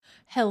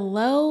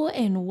Hello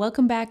and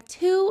welcome back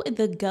to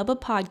the Gubba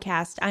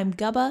podcast. I'm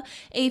Gubba,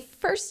 a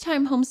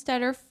first-time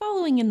homesteader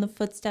following in the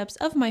footsteps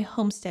of my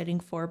homesteading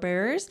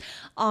forebears.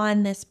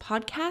 On this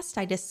podcast,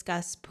 I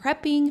discuss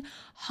prepping,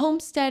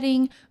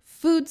 homesteading,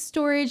 food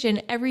storage,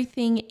 and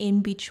everything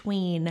in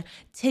between.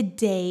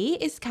 Today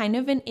is kind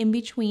of an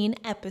in-between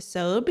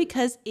episode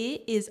because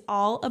it is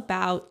all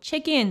about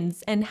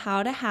chickens and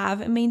how to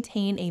have and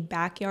maintain a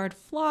backyard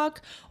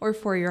flock or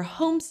for your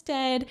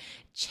homestead.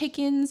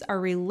 Chickens are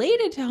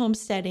related to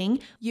homesteading.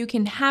 You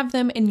can have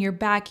them in your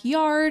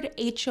backyard,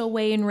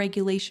 HOA and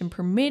regulation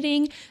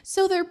permitting,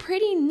 so they're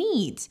pretty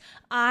neat.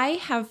 I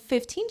have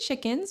 15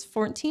 chickens,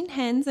 14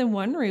 hens, and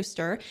 1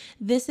 rooster.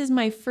 This is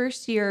my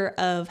first year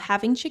of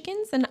having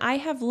chickens, and I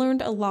have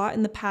learned a lot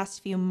in the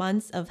past few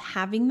months of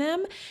having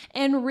them,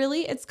 and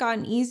really it's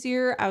gotten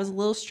easier. I was a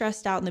little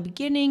stressed out in the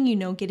beginning,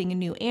 getting a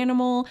new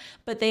animal,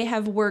 but they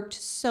have worked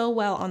so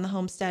well on the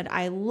homestead.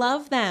 I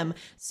love them.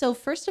 So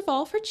first of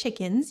all, for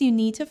chickens, you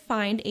need to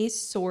find a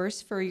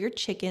source for your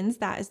chickens.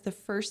 That is the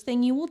first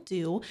thing you will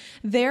do.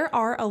 There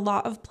are a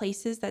lot of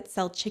places that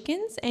sell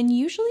chickens, and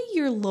usually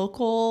your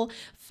local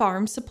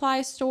farm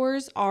supply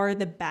stores are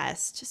the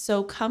best.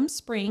 So come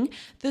spring,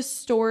 the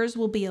stores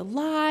will be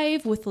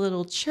alive with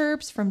little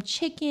chirps from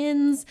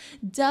chickens,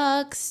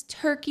 ducks,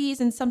 turkeys,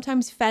 and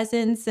sometimes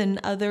pheasants and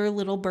other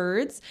little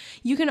birds.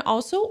 You can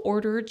also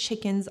order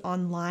chickens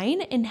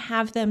online and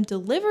have them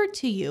delivered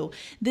to you.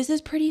 This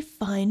is pretty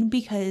fun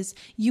because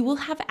you will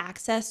have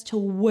access to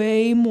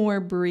way more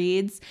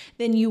breeds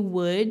than you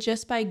would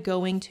just by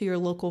going to your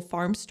local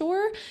farm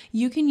store.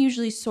 You can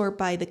usually sort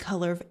by the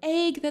color of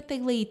egg that they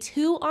lay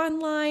too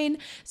online.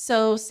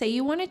 So say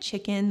you want a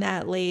chicken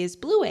that lays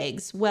blue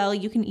eggs. Well,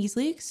 you can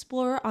easily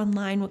explore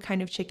online what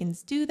kind of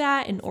chickens do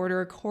that and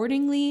order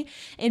accordingly.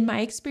 In my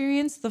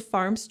experience, the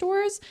farm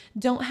stores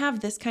don't have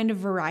this kind of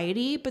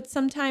variety, but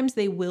sometimes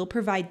they will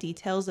provide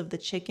details of the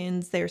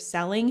chickens they're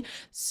selling.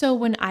 So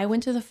when I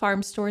went to the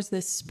farm stores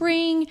this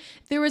spring,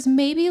 there was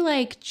maybe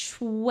like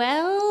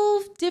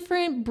 12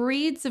 different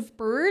breeds of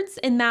birds,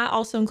 and that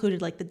also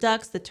included like the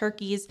ducks, the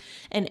turkeys,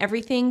 and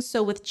everything.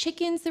 So with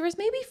chickens, there was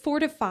maybe 4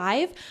 to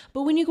 5,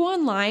 but when you go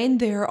online,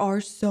 there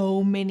are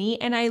so many,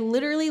 and I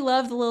literally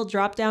love the little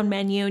drop-down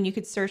menu, and you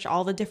could search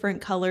all the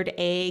different colored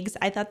eggs.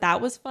 I thought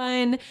that was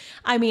fun.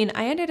 I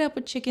ended up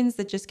with chickens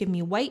that just give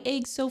me white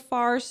eggs so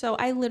far, so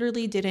I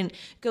literally didn't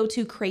go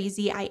too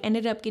crazy. I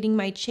ended up getting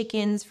my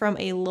chickens from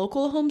a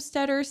local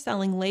homesteader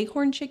selling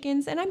Leghorn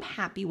chickens, and I'm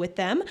happy with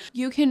them.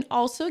 You can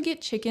also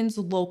get chickens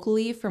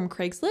locally from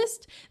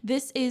Craigslist.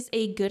 This is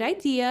a good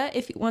idea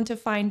if you want to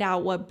find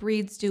out what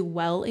breeds do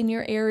well in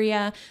your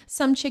area.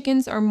 Some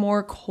chickens are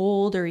more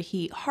cold or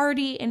heat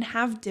hardy and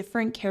have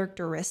different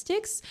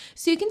characteristics,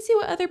 so you can see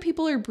what other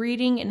people are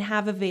breeding and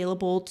have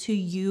available to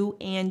you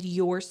and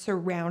your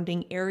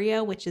surrounding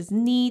area, which is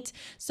neat.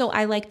 So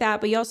I like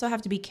that, but you also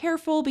have to be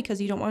careful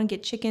because you don't want to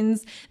get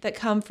chickens that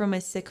come from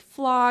a sick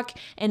flock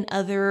and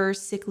other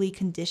sickly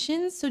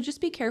conditions. So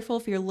just be careful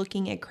if you're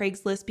looking at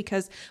Craigslist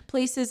because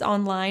places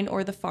online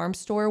or the farm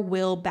store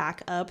will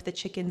back up the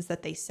chickens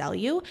that they sell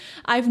you.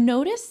 I've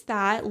noticed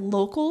that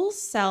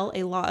locals sell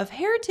a lot of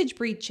heritage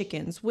breed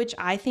chickens, which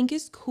I think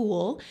is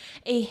cool.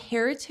 A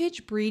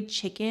heritage breed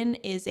chicken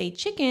is a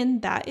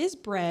chicken that is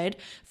bred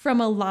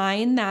from a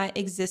line that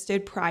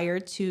existed prior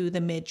to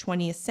the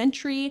mid-20th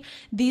century.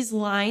 These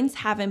lines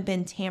haven't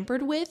been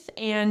tampered with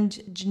and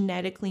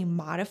genetically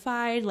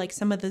modified like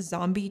some of the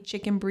zombie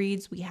chicken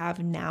breeds we have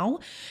now.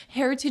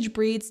 Heritage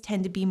breeds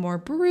tend to be more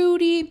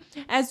broody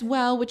as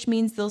well, which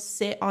means they'll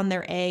sit on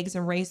their eggs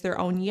and raise their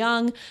own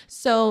young.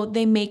 So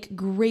they make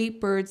great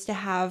birds to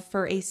have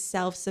for a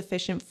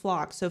self-sufficient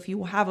flock. So if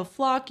you have a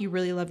flock, you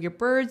really love your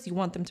birds, you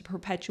want them to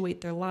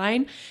perpetuate their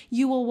line,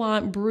 you will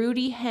want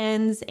broody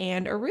hens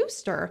and a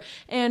rooster.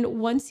 And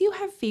once you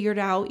have figured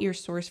out your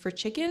source for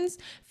chickens,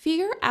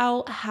 figure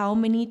out how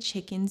many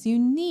chickens you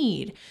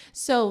need.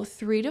 So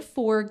 3 to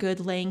 4 good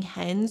laying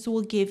hens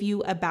will give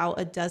you about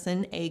a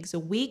dozen eggs a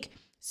week.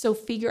 So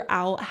figure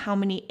out how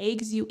many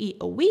eggs you eat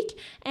a week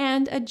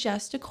and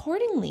adjust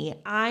accordingly.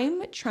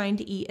 I'm trying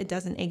to eat a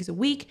dozen eggs a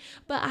week,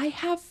 but I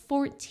have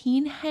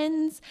 14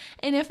 hens.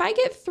 And if I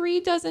get 3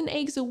 dozen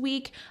eggs a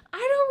week, I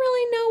don't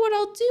really know what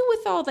I'll do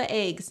with all the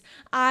eggs.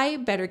 I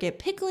better get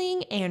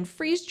pickling and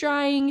freeze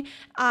drying.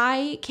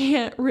 I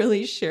can't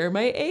really share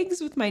my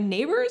eggs with my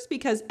neighbors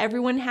because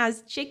everyone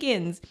has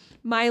chickens.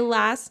 My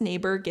last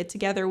neighbor get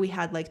together, we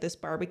had like this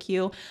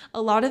barbecue.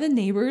 A lot of the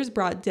neighbors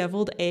brought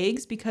deviled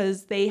eggs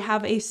because they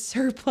have a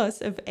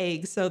surplus of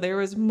eggs. So there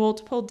was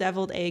multiple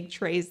deviled egg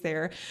trays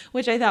there,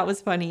 which I thought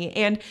was funny.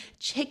 And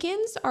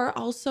chickens are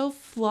also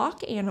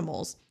flock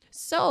animals.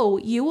 So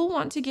you will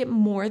want to get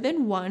more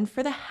than one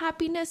for the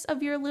happiness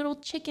of your little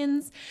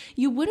chickens.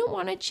 You wouldn't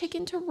want a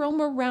chicken to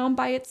roam around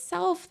by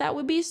itself. That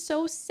would be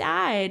so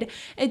sad.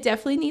 It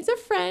definitely needs a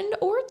friend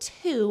or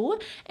two.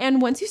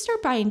 And once you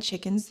start buying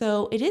chickens,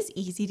 though, it is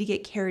easy to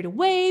get carried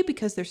away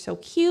because they're so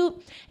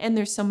cute and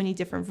there's so many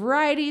different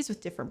varieties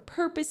with different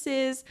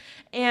purposes.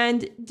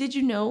 And did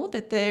you know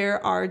that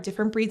there are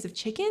different breeds of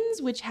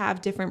chickens which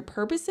have different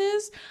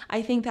purposes?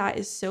 I think that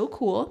is so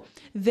cool.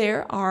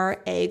 There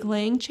are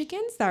egg-laying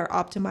chickens that are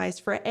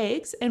optimized for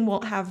eggs and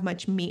won't have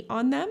much meat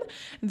on them.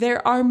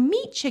 There are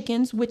meat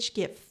chickens which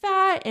get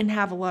fat and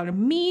have a lot of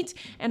meat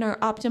and are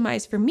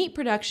optimized for meat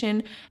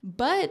production,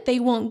 but they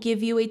won't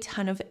give you a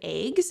ton of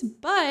eggs.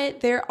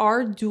 But there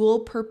are dual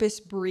purpose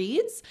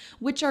breeds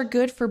which are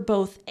good for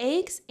both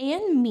eggs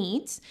and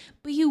meat,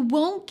 but you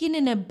won't get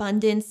an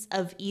abundance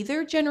of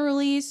either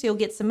generally. So you'll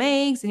get some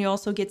eggs and you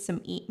also get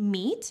some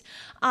meat.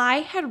 I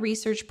had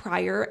research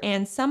prior,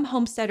 and some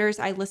homesteaders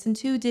I listened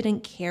to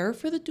didn't care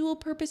for the dual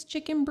purpose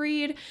chicken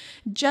breed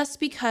just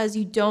because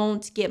you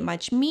don't get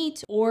much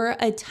meat or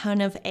a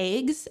ton of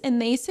eggs,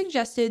 and they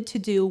suggested to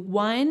do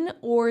one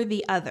or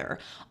the other.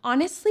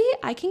 Honestly,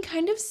 I can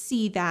kind of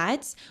see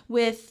that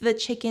with the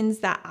chickens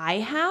that I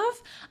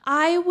have.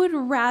 I would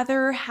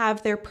rather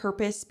have their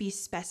purpose be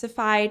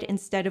specified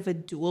instead of a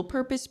dual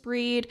purpose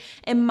breed,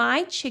 and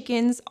my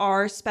chickens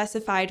are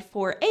specified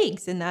for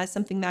eggs, and that's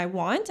something that I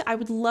want. I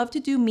would love to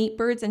do meat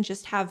birds and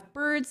just have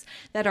birds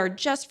that are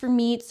just for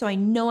meat, so I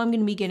know I'm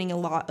going to be getting a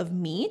lot of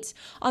meat.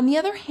 On the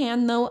other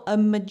hand, though, a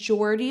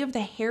majority of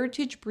the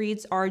heritage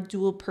breeds are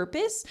dual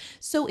purpose,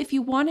 so if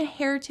you want a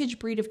heritage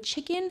breed of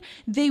chicken,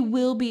 they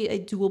will be a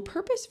dual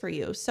purpose for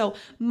you. So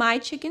my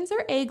chickens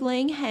are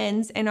egg-laying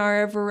hens and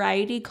are a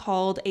variety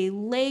called a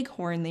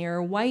leghorn. They are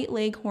a white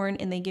leghorn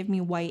and they give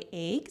me white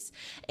eggs.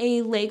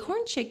 A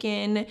leghorn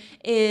chicken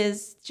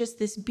is just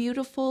this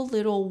beautiful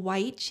little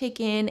white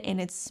chicken,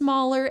 and it's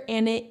smaller,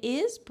 and it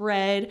is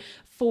bred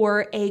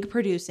for egg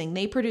producing.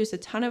 They produce a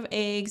ton of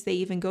eggs. They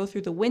even go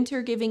through the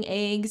winter giving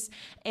eggs,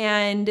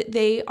 and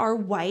they are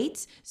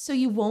white, so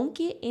you won't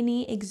get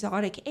any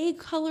exotic egg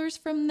colors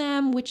from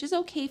them, which is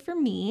okay for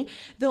me.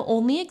 The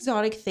only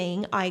exotic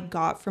thing I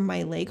got from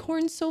my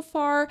leghorns so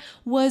far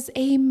was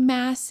a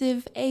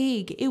massive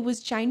egg. It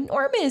was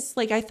ginormous.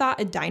 Like, I thought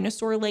a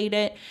dinosaur laid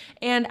it,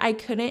 and I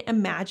couldn't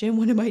imagine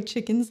one of my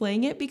chickens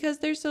laying it because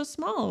they're so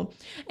small.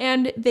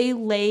 And they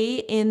lay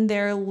in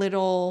their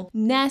little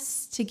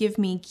nests to give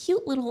me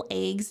cute little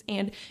eggs,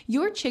 and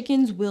your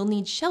chickens will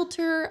need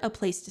shelter, a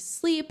place to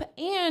sleep,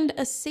 and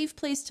a safe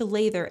place to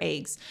lay their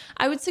eggs.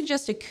 I would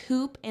suggest a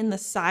coop, and the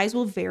size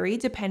will vary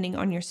depending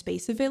on your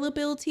space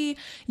availability.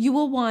 You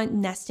will want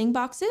nesting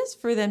boxes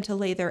for them to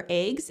lay their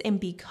eggs and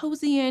be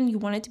cozy in. You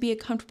want it to be a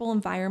comfortable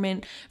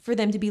environment for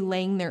them to be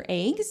laying their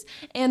eggs.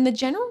 And the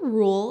general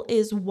rule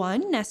is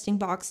one nesting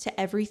box to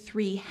every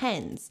 3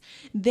 hens.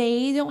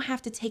 They don't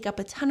have to take up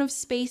a ton of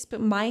space,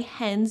 but my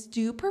hens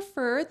do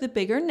prefer the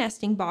bigger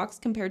nesting box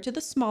compared to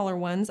the smaller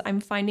ones. I'm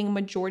finding a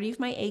majority of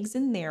my eggs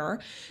in there.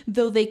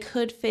 Though they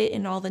could fit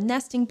in all the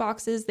nesting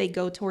boxes, they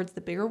go towards the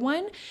bigger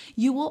one.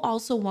 You will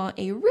also want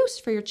a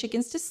roost for your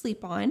chickens to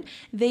sleep on.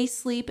 They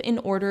sleep in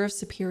order of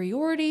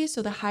superiority,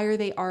 so the higher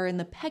they are in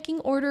the pecking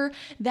order,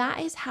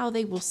 that is how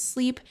they will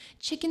sleep.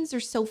 Chickens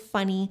are so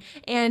funny,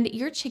 and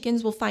your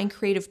chickens will find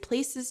creative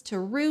places to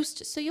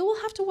roost, so you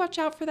will have to watch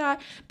out for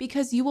that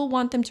because you will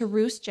want them to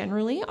roost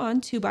generally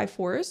on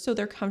 2x4s so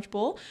they're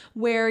comfortable,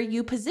 where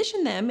you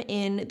position them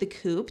in the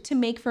coop to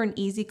make for an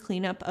easy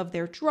cleanup of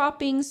their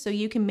droppings. So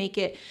you can make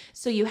it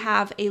so you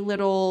have a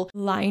little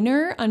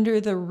liner under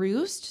the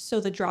roost, so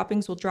the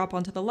droppings will drop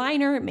onto the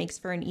liner. It makes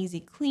for an easy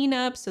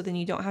cleanup, so then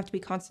you don't have to be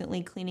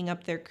constantly cleaning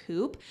up their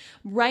coop.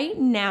 Right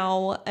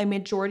now, a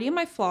majority of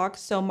my flock,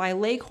 so my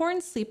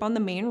leghorns sleep on the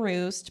main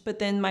roost, but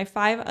then my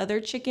 5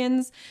 other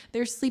chickens,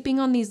 they're sleeping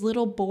on these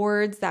little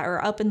boards that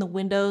are up in the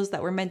windows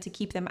that were meant to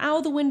keep them out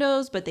of the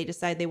windows, but they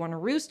decide they want to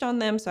roost on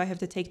them, so I have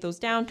to take those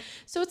down.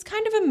 So it's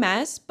kind of a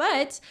mess,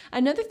 but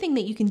another thing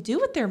that you can do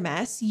with their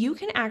mess, you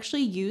can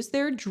actually use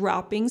their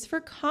droppings for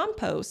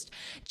compost.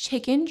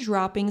 Chicken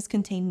droppings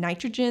contain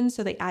nitrogen,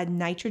 so they add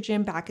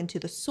nitrogen back into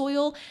the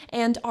soil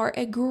and are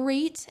a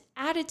great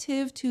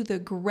additive to the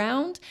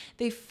ground.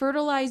 They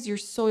fertilize your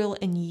soil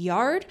and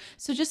yard,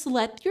 so just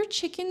let your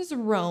chickens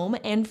roam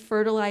and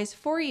fertilize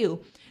for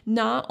you.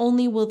 Not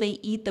only will they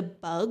eat the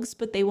bugs,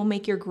 but they will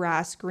make your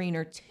grass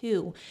greener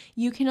too.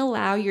 You can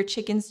allow your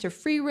chickens to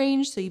free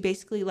range, so you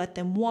basically let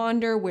them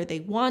wander where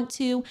they want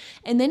to,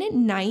 and then at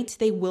night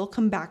they will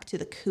come back to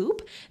the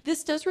coop.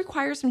 This does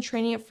require some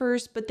training at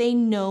first, but they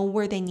know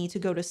where they need to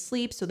go to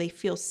sleep, so they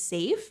feel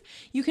safe.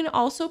 You can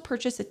also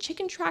purchase a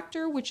chicken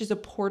tractor, which is a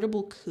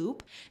portable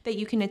coop that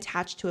you can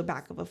attach to a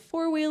back of a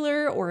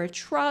 4-wheeler or a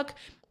truck.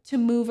 to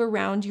move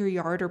around your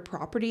yard or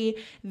property,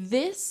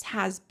 this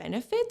has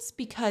benefits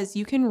because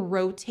you can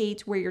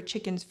rotate where your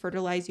chickens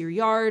fertilize your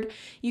yard.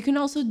 You can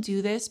also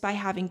do this by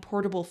having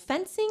portable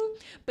fencing,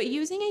 but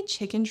using a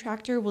chicken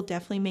tractor will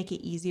definitely make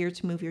it easier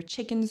to move your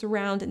chickens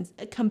around and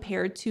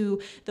compared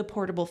to the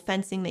portable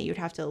fencing that you'd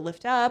have to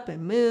lift up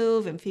and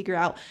move and figure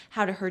out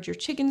how to herd your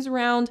chickens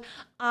around.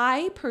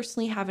 I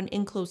personally have an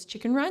enclosed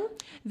chicken run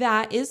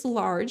that is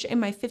large, and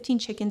my 15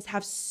 chickens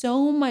have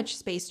so much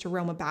space to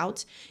roam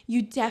about.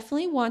 You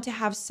definitely want to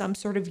have some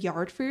sort of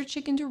yard for your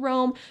chicken to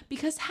roam,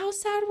 because how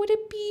sad would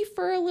it be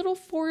for a little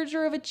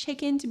forager of a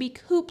chicken to be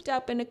cooped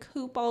up in a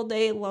coop all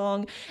day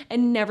long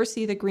and never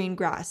see the green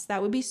grass?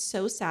 That would be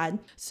so sad.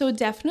 So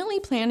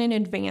definitely plan in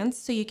advance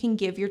so you can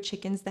give your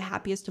chickens the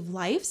happiest of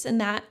lives, and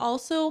that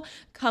also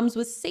comes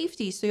with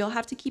safety. So you'll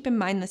have to keep in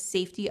mind the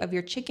safety of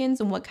your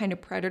chickens and what kind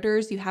of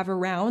predators you have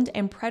around,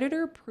 and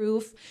predator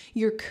proof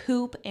your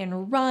coop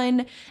and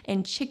run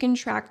and chicken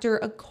tractor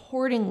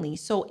accordingly.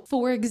 So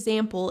for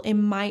example,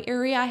 in my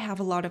area, I have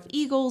a lot of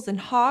eagles and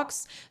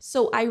hawks.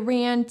 So I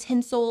ran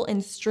tinsel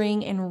and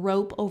string and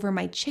rope over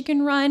my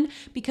chicken run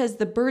because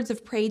the birds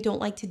of prey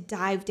don't like to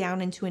dive down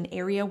into an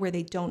area where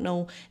they don't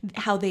know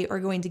how they are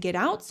going to get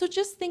out. So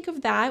just think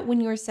of that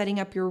when you're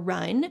setting up your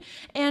run.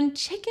 And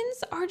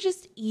chickens are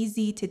just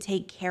easy to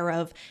take care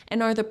of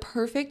and are the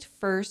perfect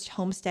first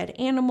homestead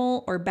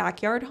animal or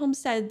backyard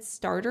homestead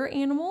starter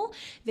animal.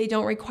 They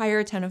don't require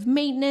a ton of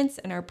maintenance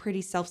and are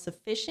pretty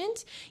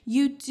self-sufficient.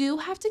 You do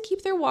have to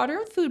keep their water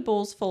and food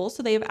bowls full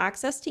so they have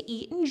access to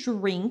eat and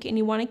drink, and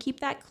you want to keep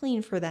that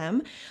clean for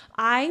them.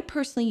 I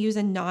personally use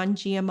a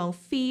non-GMO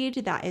feed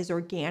that is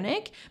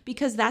organic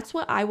because that's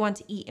what I want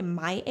to eat in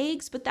my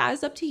eggs, but that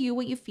is up to you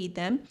what you feed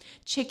them.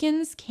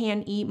 Chickens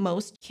can eat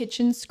most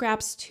kitchen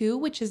scraps too,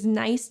 which is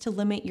nice to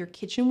limit your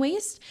kitchen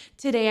waste.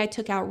 Today I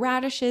took out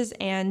radishes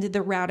and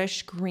the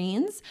radish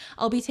greens.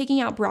 I'll be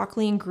taking out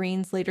broccoli and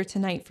greens later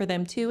tonight for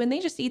them too, and they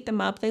just eat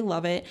them up. They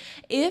love it.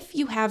 If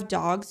you have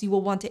dogs, you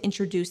will want to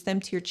introduce them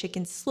to your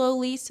chickens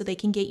slowly so they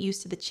can get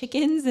used to the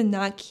chickens and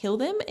not kill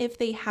them if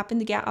they happen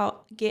to get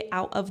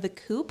out of the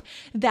coop.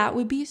 That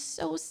would be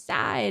so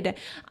sad.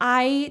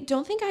 I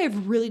don't think I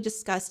have really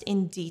discussed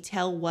in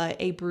detail what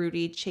a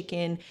broody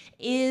chicken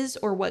is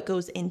or what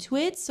goes into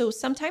it. So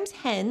sometimes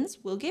hens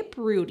will get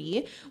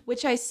broody,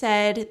 which I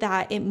said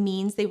that it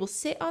means they will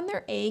sit on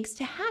their eggs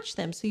to hatch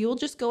them. So you'll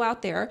just go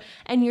out there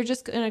and you're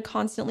just going to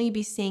constantly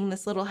be seeing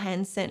this little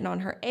hen sitting on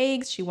her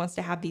eggs. She wants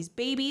to have these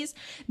babies.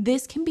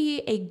 This can be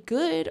a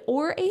good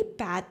or a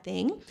bad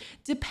thing,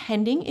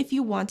 depending if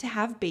you want to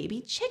have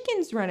baby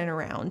chickens running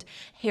around.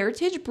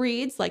 Heritage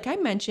breeds, like I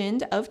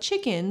mentioned, of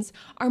chickens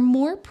are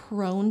more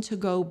prone to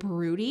go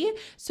broody.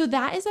 So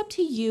that is up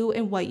to you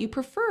and what you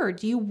prefer.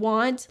 Do you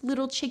want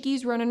little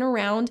chickies running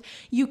around?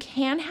 You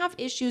can have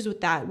issues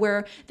with that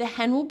where the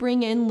hen will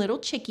bring in little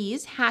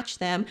chickies, hatch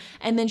them,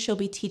 and then she'll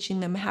be teaching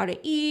them how to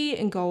eat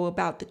and go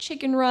about the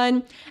chicken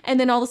run. And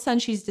then all of a sudden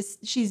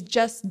she's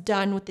just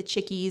done with the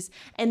chickies.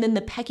 And then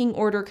the pecking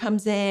order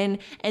comes in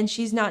and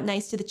she's not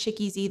nice to the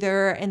chickies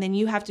either. And then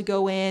you have to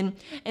go in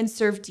and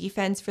serve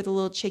defense for the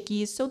little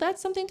chickies. So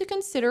that's something to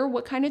consider,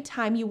 what kind of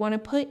time you want to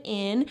put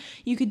in.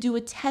 You could do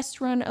a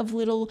test run of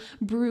little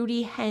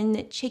broody hen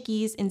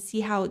chickies and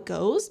see how it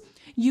goes.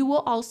 You will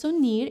also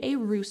need a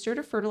rooster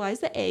to fertilize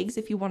the eggs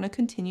if you want to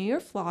continue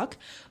your flock.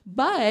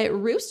 But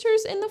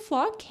roosters in the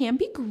flock can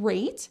be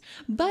great,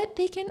 but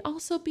they can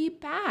also be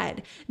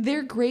bad.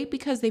 They're great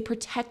because they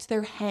protect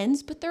their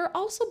hens, but they're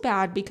also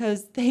bad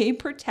because they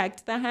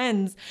protect the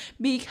hens.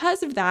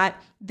 Because of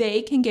that,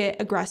 they can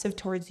get aggressive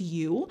towards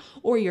you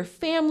or your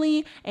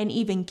family and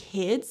even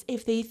kids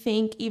if they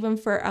think even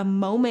for a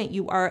moment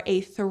you are a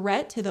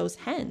threat to those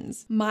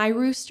hens. My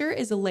rooster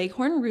is a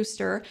Leghorn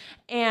rooster,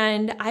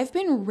 and I've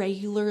been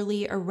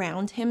regularly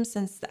around him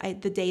since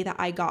the day that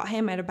I got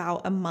him at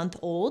about a month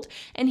old,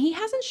 and he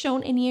hasn't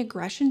shown any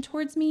aggression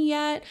towards me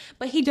yet,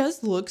 but he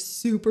does look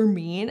super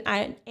mean,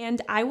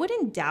 and I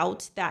wouldn't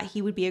doubt that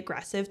he would be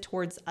aggressive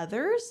towards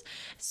others.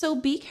 So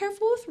be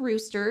careful with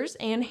roosters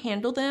and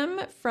handle them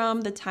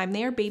from the time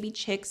they are baby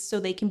chicks so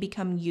they can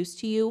become used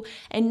to you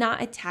and not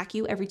attack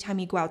you every time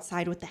you go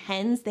outside with the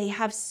hens. They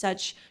have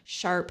such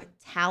sharp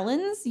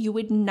talons. You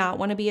would not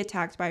want to be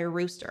attacked by a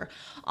rooster.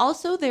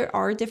 Also, there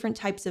are different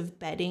types of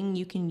bedding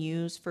you can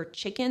use for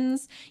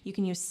chickens. You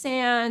can use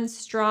sand,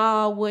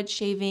 straw, wood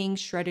shaving,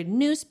 shredded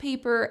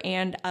newspaper,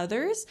 and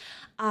others.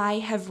 I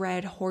have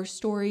read horror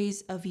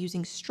stories of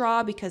using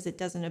straw because it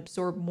doesn't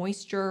absorb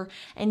moisture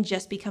and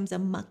just becomes a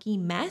mucky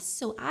mess.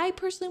 So I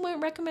personally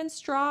wouldn't recommend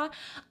straw.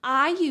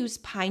 I use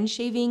pine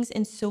shavings,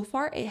 and so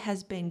far it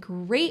has been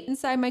great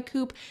inside my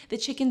coop. The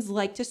chickens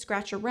like to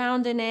scratch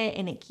around in it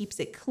and it keeps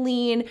it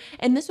clean.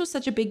 And this was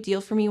such a big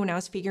deal for me when I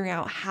was figuring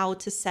out how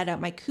to set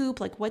up my coop,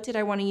 like what did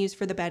I want to use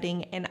for the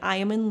bedding, and I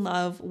am in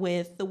love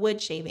with the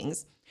wood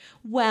shavings.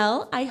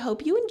 Well, I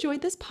hope you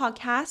enjoyed this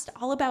podcast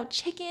all about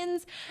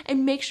chickens,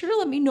 and make sure to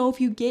let me know if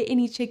you get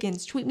any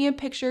chickens. Tweet me a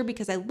picture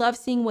because I love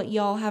seeing what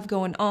y'all have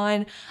going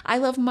on. I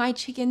love my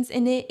chickens,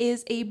 and it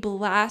is a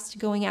blast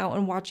going out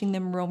and watching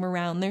them roam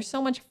around. They're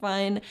so much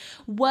fun.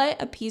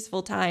 What a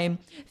peaceful time.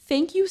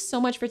 Thank you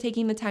so much for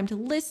taking the time to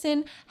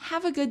listen.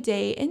 Have a good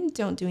day, and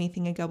don't do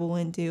anything a gubba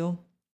wouldn't do.